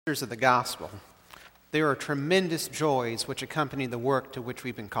Of the gospel, there are tremendous joys which accompany the work to which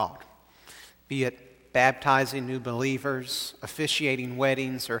we've been called, be it baptizing new believers, officiating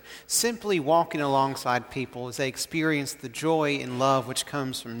weddings, or simply walking alongside people as they experience the joy and love which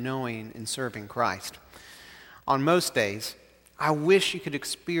comes from knowing and serving Christ. On most days, I wish you could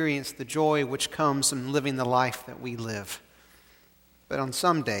experience the joy which comes from living the life that we live. But on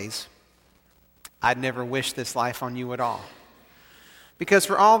some days, I'd never wish this life on you at all. Because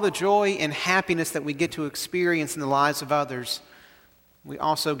for all the joy and happiness that we get to experience in the lives of others, we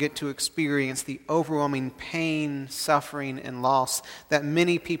also get to experience the overwhelming pain, suffering, and loss that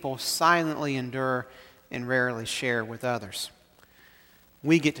many people silently endure and rarely share with others.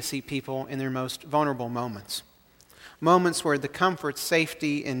 We get to see people in their most vulnerable moments. Moments where the comfort,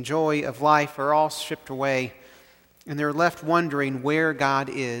 safety, and joy of life are all stripped away, and they're left wondering where God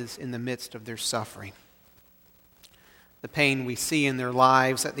is in the midst of their suffering. The pain we see in their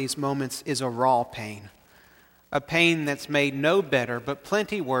lives at these moments is a raw pain. A pain that's made no better, but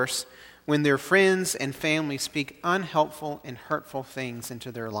plenty worse, when their friends and family speak unhelpful and hurtful things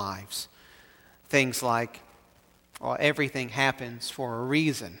into their lives. Things like, well, everything happens for a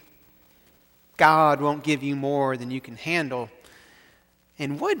reason. God won't give you more than you can handle.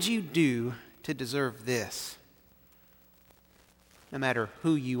 And what'd you do to deserve this? No matter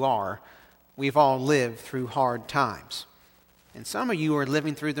who you are, we've all lived through hard times. And some of you are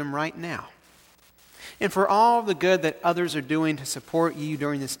living through them right now. And for all the good that others are doing to support you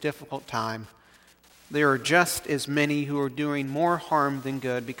during this difficult time, there are just as many who are doing more harm than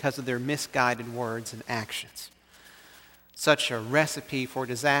good because of their misguided words and actions. Such a recipe for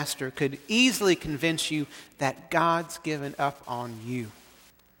disaster could easily convince you that God's given up on you.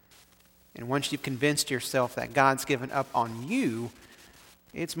 And once you've convinced yourself that God's given up on you,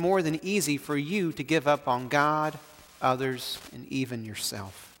 it's more than easy for you to give up on God, others, and even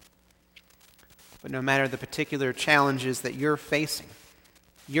yourself. But no matter the particular challenges that you're facing,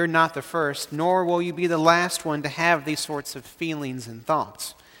 you're not the first, nor will you be the last one to have these sorts of feelings and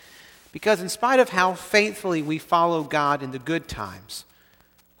thoughts. Because in spite of how faithfully we follow God in the good times,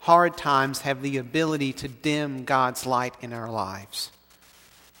 hard times have the ability to dim God's light in our lives.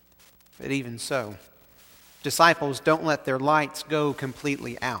 But even so, disciples don't let their lights go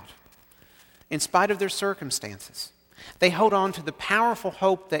completely out. In spite of their circumstances, they hold on to the powerful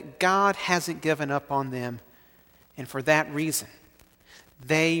hope that God hasn't given up on them, and for that reason,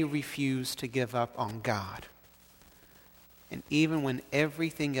 they refuse to give up on God. And even when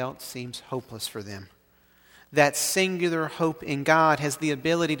everything else seems hopeless for them, that singular hope in God has the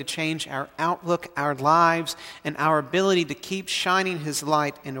ability to change our outlook, our lives, and our ability to keep shining His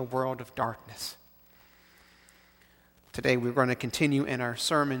light in a world of darkness. Today we're going to continue in our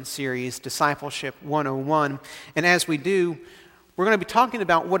sermon series, Discipleship 101. And as we do, we're going to be talking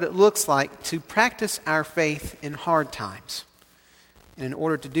about what it looks like to practice our faith in hard times. And in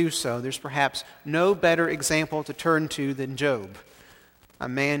order to do so, there's perhaps no better example to turn to than Job, a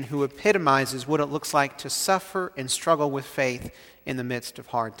man who epitomizes what it looks like to suffer and struggle with faith in the midst of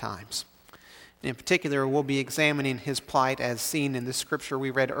hard times. And in particular, we'll be examining his plight as seen in the scripture we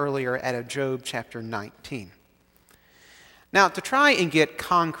read earlier out of Job chapter 19. Now, to try and get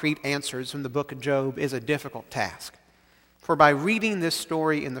concrete answers from the book of Job is a difficult task. For by reading this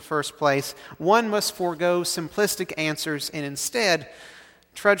story in the first place, one must forego simplistic answers and instead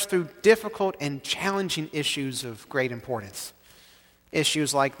trudge through difficult and challenging issues of great importance.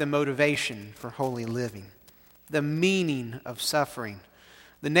 Issues like the motivation for holy living, the meaning of suffering,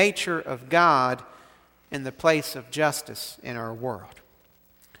 the nature of God, and the place of justice in our world.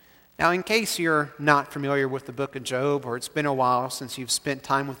 Now, in case you're not familiar with the book of Job, or it's been a while since you've spent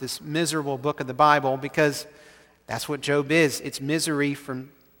time with this miserable book of the Bible, because that's what Job is. It's misery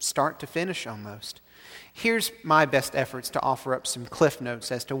from start to finish almost. Here's my best efforts to offer up some cliff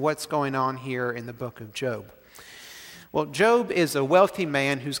notes as to what's going on here in the book of Job. Well, Job is a wealthy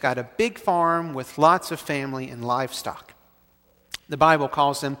man who's got a big farm with lots of family and livestock. The Bible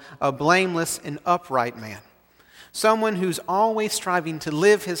calls him a blameless and upright man. Someone who's always striving to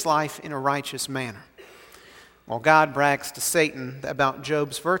live his life in a righteous manner. Well, God brags to Satan about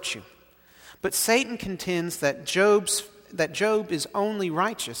Job's virtue. But Satan contends that Job is only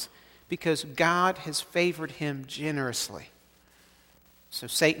righteous because God has favored him generously. So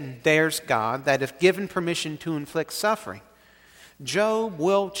Satan dares God that if given permission to inflict suffering, Job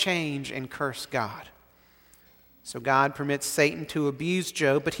will change and curse God. So God permits Satan to abuse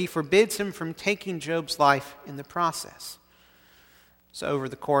Job, but he forbids him from taking Job's life in the process. So over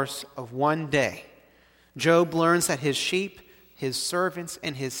the course of one day, Job learns that his sheep, his servants,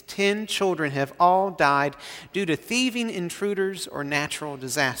 and his 10 children have all died due to thieving intruders or natural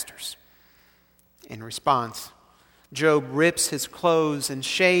disasters." In response, Job rips his clothes and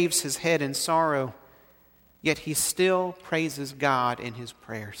shaves his head in sorrow, yet he still praises God in his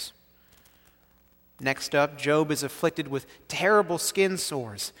prayers. Next up, Job is afflicted with terrible skin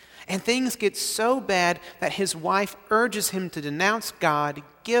sores, and things get so bad that his wife urges him to denounce God,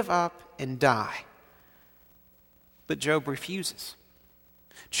 give up, and die. But Job refuses,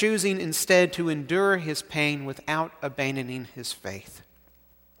 choosing instead to endure his pain without abandoning his faith.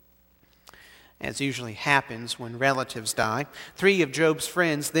 As usually happens when relatives die, 3 of Job's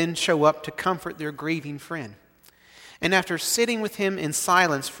friends then show up to comfort their grieving friend. And after sitting with him in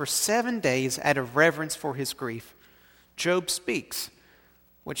silence for 7 days out of reverence for his grief, Job speaks,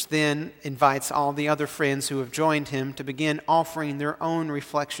 which then invites all the other friends who have joined him to begin offering their own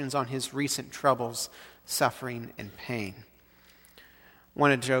reflections on his recent troubles, suffering, and pain.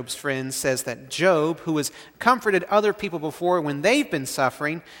 One of Job's friends says that Job, who has comforted other people before when they've been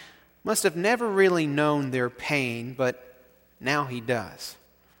suffering, must have never really known their pain, but now he does.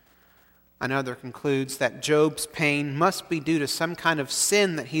 Another concludes that Job's pain must be due to some kind of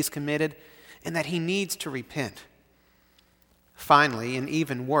sin that he's committed and that he needs to repent. Finally, and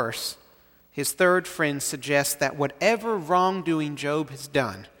even worse, his third friend suggests that whatever wrongdoing Job has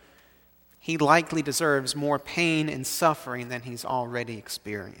done, he likely deserves more pain and suffering than he's already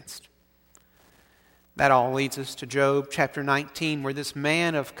experienced. That all leads us to Job chapter 19, where this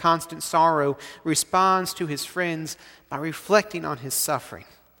man of constant sorrow responds to his friends by reflecting on his suffering.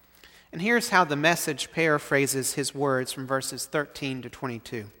 And here's how the Message paraphrases his words from verses 13 to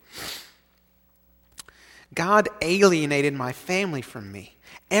 22. "God alienated my family from me.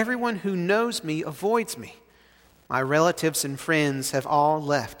 Everyone who knows me avoids me. My relatives and friends have all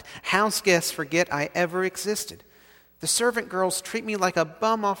left. House guests forget I ever existed. The servant girls treat me like a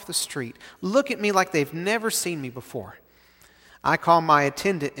bum off the street, look at me like they've never seen me before. I call my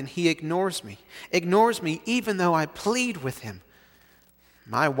attendant and he ignores me even though I plead with him.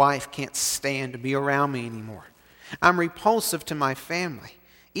 My wife can't stand to be around me anymore. I'm repulsive to my family.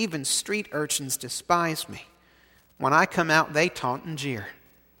 Even street urchins despise me. When I come out, they taunt and jeer.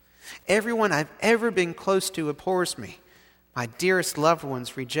 Everyone I've ever been close to abhors me. My dearest loved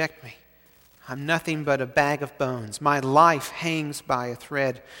ones reject me. I'm nothing but a bag of bones. My life hangs by a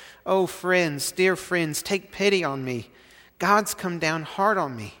thread. Oh, friends, dear friends, take pity on me. God's come down hard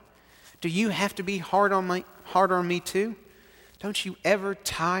on me. Do you have to be hard on me too? Don't you ever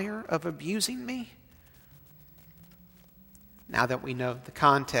tire of abusing me?" Now that we know the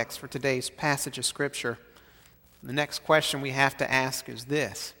context for today's passage of Scripture, the next question we have to ask is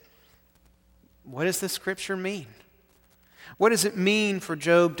this: what does the Scripture mean? What does it mean for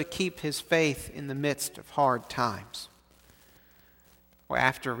Job to keep his faith in the midst of hard times? Well,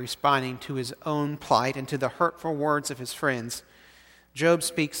 after responding to his own plight and to the hurtful words of his friends, Job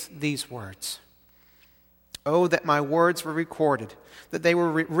speaks these words: "Oh, that my words were recorded, that they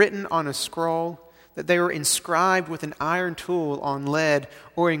were written on a scroll, that they were inscribed with an iron tool on lead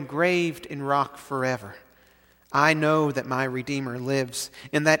or engraved in rock forever. I know that my Redeemer lives,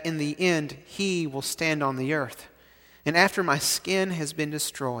 and that in the end he will stand on the earth. And after my skin has been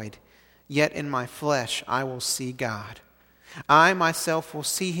destroyed, yet in my flesh I will see God. I myself will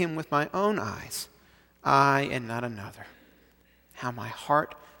see him with my own eyes, I and not another. How my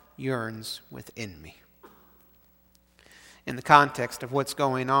heart yearns within me." In the context of what's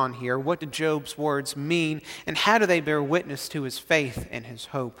going on here, what do Job's words mean, and how do they bear witness to his faith and his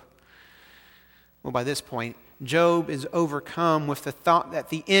hope? Well, by this point, Job is overcome with the thought that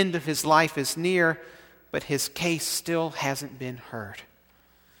the end of his life is near, but his case still hasn't been heard.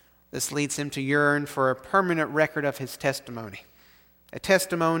 This leads him to yearn for a permanent record of his testimony, a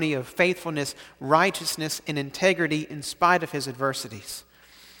testimony of faithfulness, righteousness, and integrity in spite of his adversities.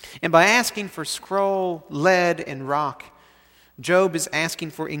 And by asking for scroll, lead, and rock, Job is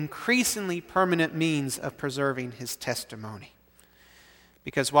asking for increasingly permanent means of preserving his testimony.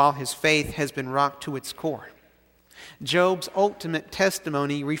 Because while his faith has been rocked to its core, Job's ultimate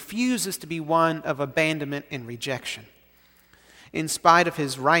testimony refuses to be one of abandonment and rejection. In spite of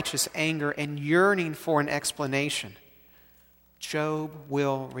his righteous anger and yearning for an explanation, Job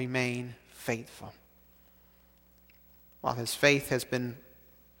will remain faithful. While his faith has been,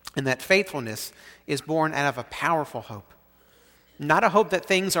 and that faithfulness is born out of a powerful hope. Not a hope that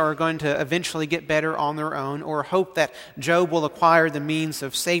things are going to eventually get better on their own, or a hope that Job will acquire the means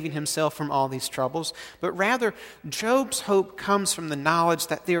of saving himself from all these troubles, but rather Job's hope comes from the knowledge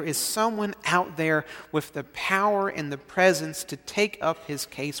that there is someone out there with the power and the presence to take up his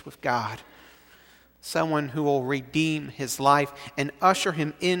case with God. someone who will redeem his life and usher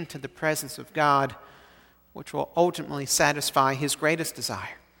him into the presence of God, which will ultimately satisfy his greatest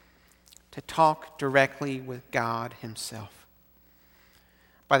desire, to talk directly with God himself.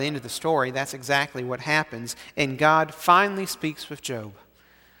 By the end of the story, that's exactly what happens, and God finally speaks with Job.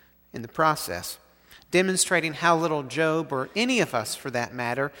 In the process, demonstrating how little Job, or any of us for that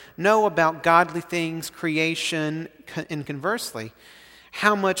matter, know about godly things, creation, and conversely,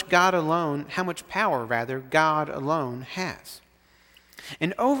 how much power God alone has.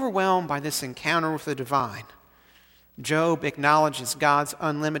 And overwhelmed by this encounter with the divine, Job acknowledges God's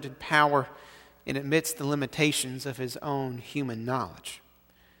unlimited power and admits the limitations of his own human knowledge.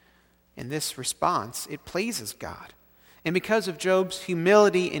 In this response, it pleases God. And because of Job's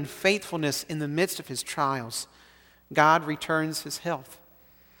humility and faithfulness in the midst of his trials, God returns his health,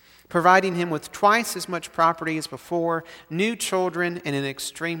 providing him with twice as much property as before, new children, and an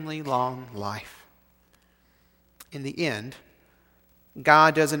extremely long life. In the end,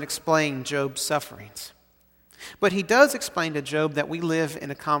 God doesn't explain Job's sufferings, but he does explain to Job that we live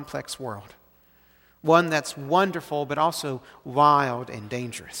in a complex world, one that's wonderful but also wild and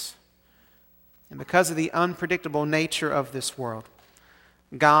dangerous. And because of the unpredictable nature of this world,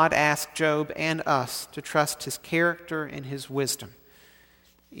 God asked Job and us to trust his character and his wisdom,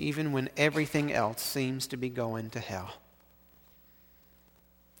 even when everything else seems to be going to hell.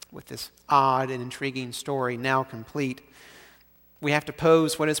 With this odd and intriguing story now complete, we have to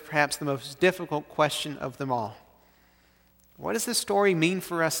pose what is perhaps the most difficult question of them all. What does this story mean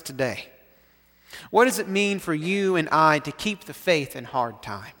for us today? What does it mean for you and I to keep the faith in hard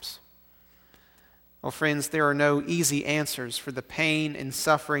times? Well, friends, there are no easy answers for the pain and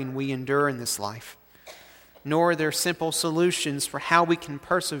suffering we endure in this life, nor are there simple solutions for how we can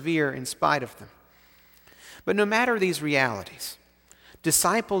persevere in spite of them. But no matter these realities,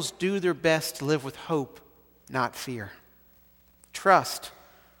 disciples do their best to live with hope, not fear, trust,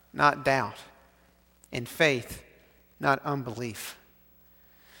 not doubt, and faith, not unbelief.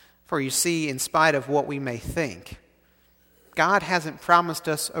 For you see, in spite of what we may think, God hasn't promised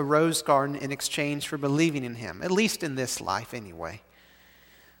us a rose garden in exchange for believing in him, at least in this life anyway.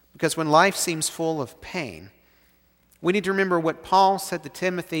 Because when life seems full of pain, we need to remember what Paul said to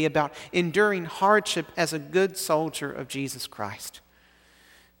Timothy about enduring hardship as a good soldier of Jesus Christ.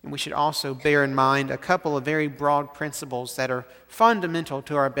 And we should also bear in mind a couple of very broad principles that are fundamental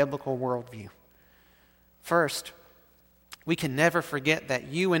to our biblical worldview. First, we can never forget that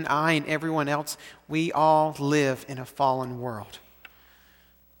you and I and everyone else, we all live in a fallen world.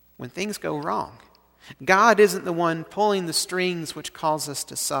 When things go wrong, God isn't the one pulling the strings which cause us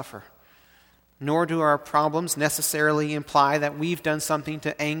to suffer, nor do our problems necessarily imply that we've done something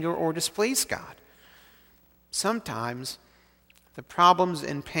to anger or displease God. Sometimes, the problems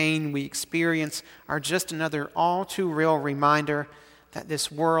and pain we experience are just another all too real reminder that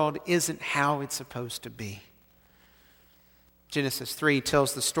this world isn't how it's supposed to be. Genesis 3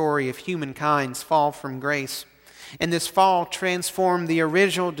 tells the story of humankind's fall from grace, and this fall transformed the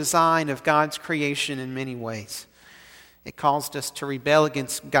original design of God's creation in many ways. It caused us to rebel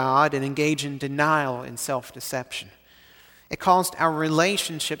against God and engage in denial and self-deception. It caused our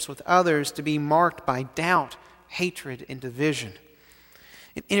relationships with others to be marked by doubt, hatred, and division.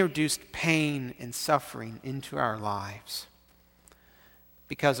 It introduced pain and suffering into our lives.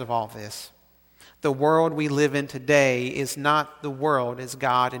 Because of all this, the world we live in today is not the world as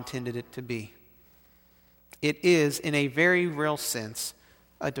God intended it to be. It is, in a very real sense,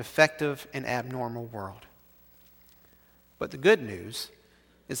 a defective and abnormal world. But the good news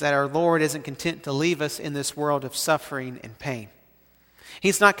is that our Lord isn't content to leave us in this world of suffering and pain.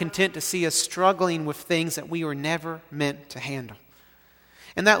 He's not content to see us struggling with things that we were never meant to handle.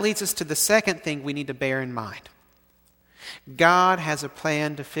 And that leads us to the second thing we need to bear in mind. God has a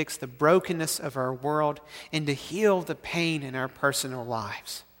plan to fix the brokenness of our world and to heal the pain in our personal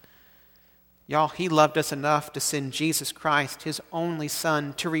lives. Y'all, He loved us enough to send Jesus Christ, His only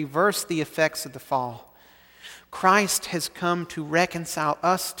Son, to reverse the effects of the fall. Christ has come to reconcile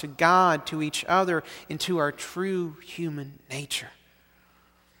us to God, to each other, and to our true human nature.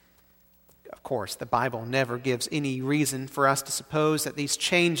 Of course, the Bible never gives any reason for us to suppose that these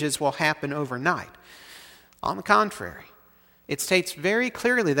changes will happen overnight. On the contrary, it states very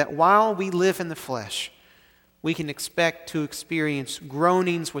clearly that while we live in the flesh, we can expect to experience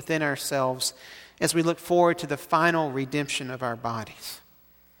groanings within ourselves as we look forward to the final redemption of our bodies.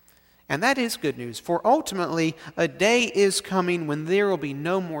 And that is good news, for ultimately, a day is coming when there will be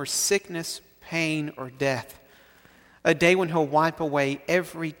no more sickness, pain, or death. A day when He'll wipe away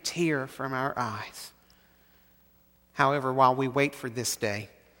every tear from our eyes. However, while we wait for this day,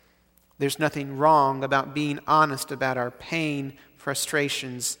 There's nothing wrong about being honest about our pain,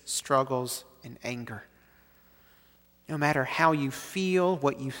 frustrations, struggles, and anger. No matter how you feel,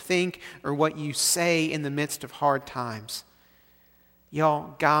 what you think, or what you say in the midst of hard times,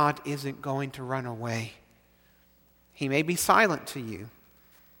 y'all, God isn't going to run away. He may be silent to you,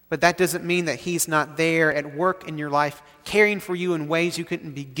 but that doesn't mean that He's not there at work in your life, caring for you in ways you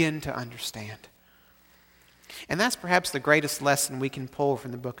couldn't begin to understand. And that's perhaps the greatest lesson we can pull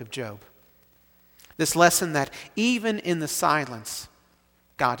from the book of Job. This lesson that even in the silence,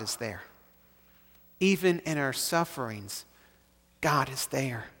 God is there. Even in our sufferings, God is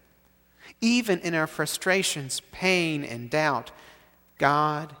there. Even in our frustrations, pain, and doubt,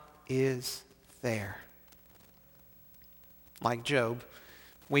 God is there. Like Job,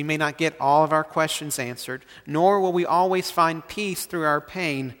 we may not get all of our questions answered, nor will we always find peace through our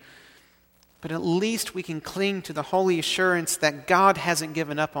pain, but at least we can cling to the holy assurance that God hasn't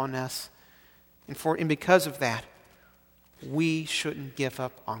given up on us. And because of that, we shouldn't give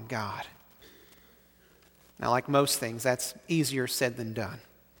up on God. Now, like most things, that's easier said than done.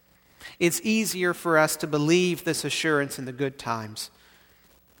 It's easier for us to believe this assurance in the good times.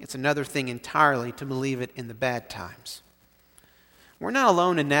 It's another thing entirely to believe it in the bad times. We're not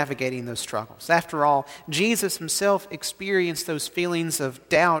alone in navigating those struggles. After all, Jesus Himself experienced those feelings of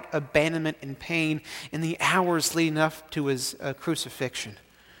doubt, abandonment, and pain in the hours leading up to His crucifixion,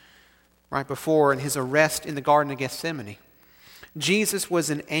 right before His arrest in the Garden of Gethsemane. Jesus was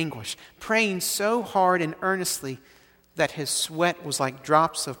in anguish, praying so hard and earnestly that His sweat was like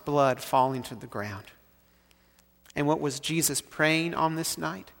drops of blood falling to the ground. And what was Jesus praying on this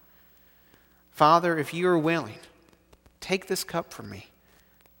night? Father, if You are willing, take this cup from me,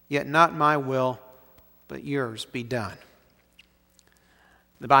 yet not my will, but Yours be done.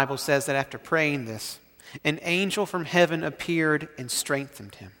 The Bible says that after praying this, an angel from heaven appeared and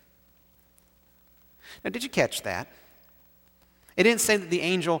strengthened him. Now, did you catch that? It didn't say that the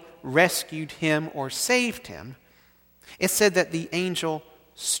angel rescued him or saved him. It said that the angel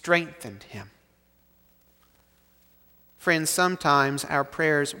strengthened him. Friends, sometimes our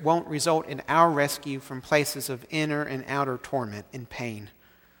prayers won't result in our rescue from places of inner and outer torment and pain.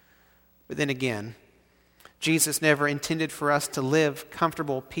 But then again, Jesus never intended for us to live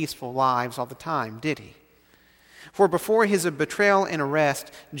comfortable, peaceful lives all the time, did He? For before His betrayal and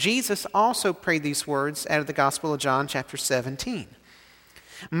arrest, Jesus also prayed these words out of the Gospel of John chapter 17.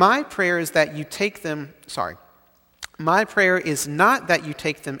 My prayer is not that you take them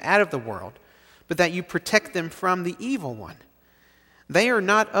out of the world, but that you protect them from the evil one. They are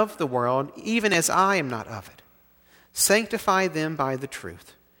not of the world, even as I am not of it. Sanctify them by the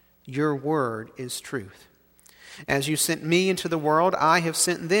truth. Your word is truth. As You sent me into the world, I have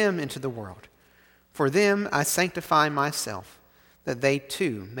sent them into the world. For them I sanctify myself, that they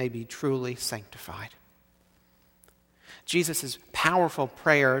too may be truly sanctified. Jesus' powerful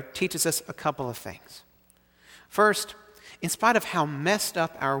prayer teaches us a couple of things. First, in spite of how messed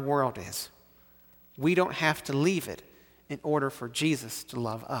up our world is, we don't have to leave it in order for Jesus to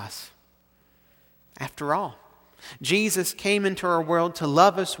love us. After all, Jesus came into our world to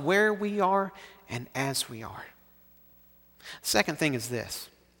love us where we are and as we are. Second thing is this.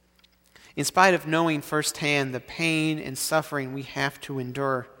 In spite of knowing firsthand the pain and suffering we have to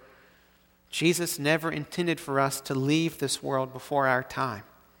endure, Jesus never intended for us to leave this world before our time.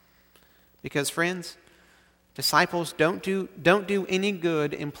 Because, friends, disciples don't do any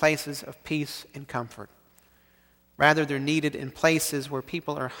good in places of peace and comfort. Rather, they're needed in places where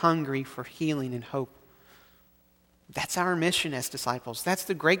people are hungry for healing and hope. That's our mission as disciples. That's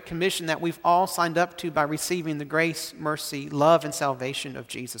the great commission that we've all signed up to by receiving the grace, mercy, love, and salvation of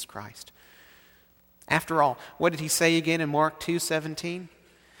Jesus Christ. After all, what did He say again in Mark 2:17?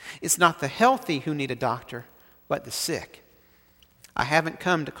 It's not the healthy who need a doctor, but the sick. I haven't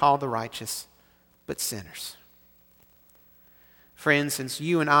come to call the righteous, but sinners. Friends, since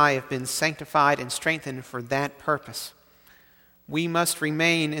you and I have been sanctified and strengthened for that purpose, we must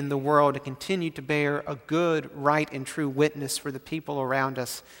remain in the world and continue to bear a good, right, and true witness for the people around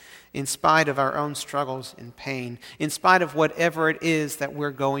us, in spite of our own struggles and pain, in spite of whatever it is that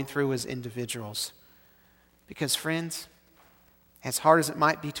we're going through as individuals. Because, friends, as hard as it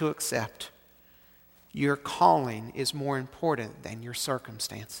might be to accept, your calling is more important than your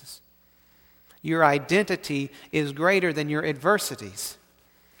circumstances. Your identity is greater than your adversities.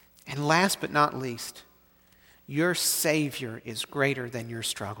 And last but not least, your Savior is greater than your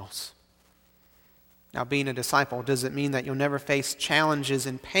struggles. Now, being a disciple doesn't mean that you'll never face challenges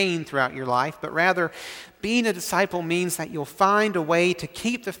and pain throughout your life, but rather, being a disciple means that you'll find a way to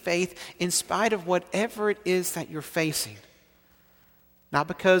keep the faith in spite of whatever it is that you're facing. not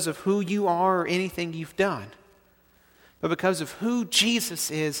because of who you are or anything you've done, but because of who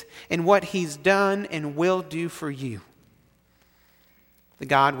Jesus is and what he's done and will do for you. The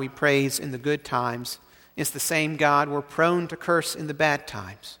God we praise in the good times is the same God we're prone to curse in the bad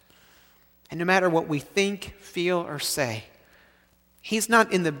times. And no matter what we think, feel, or say, he's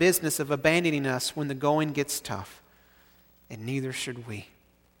not in the business of abandoning us when the going gets tough, and neither should we.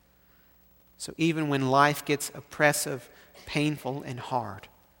 So even when life gets oppressive, painful, and hard,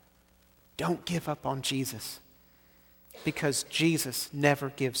 don't give up on Jesus, because Jesus never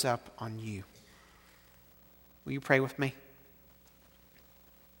gives up on you. Will you pray with me?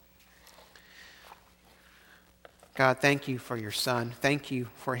 God, thank you for your Son. Thank you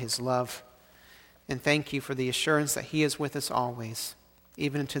for his love. And thank you for the assurance that he is with us always,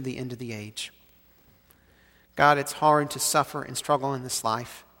 even to the end of the age. God, it's hard to suffer and struggle in this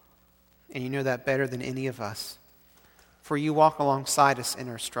life, and you know that better than any of us. For you walk alongside us in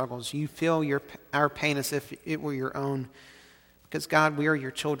our struggles. You feel our pain as if it were your own. Because, God, we are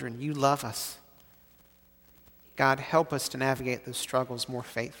your children. You love us. God, help us to navigate those struggles more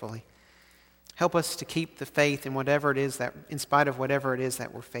faithfully. Help us to keep the faith in whatever it is that, in spite of whatever it is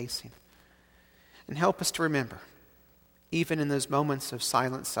that we're facing. And help us to remember, even in those moments of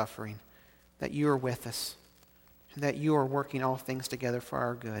silent suffering, that you are with us and that you are working all things together for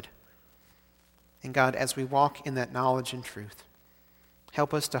our good. And God, as we walk in that knowledge and truth,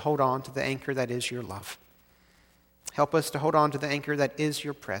 help us to hold on to the anchor that is your love. Help us to hold on to the anchor that is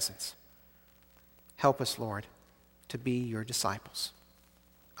your presence. Help us, Lord, to be your disciples.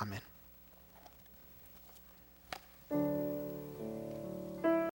 Amen.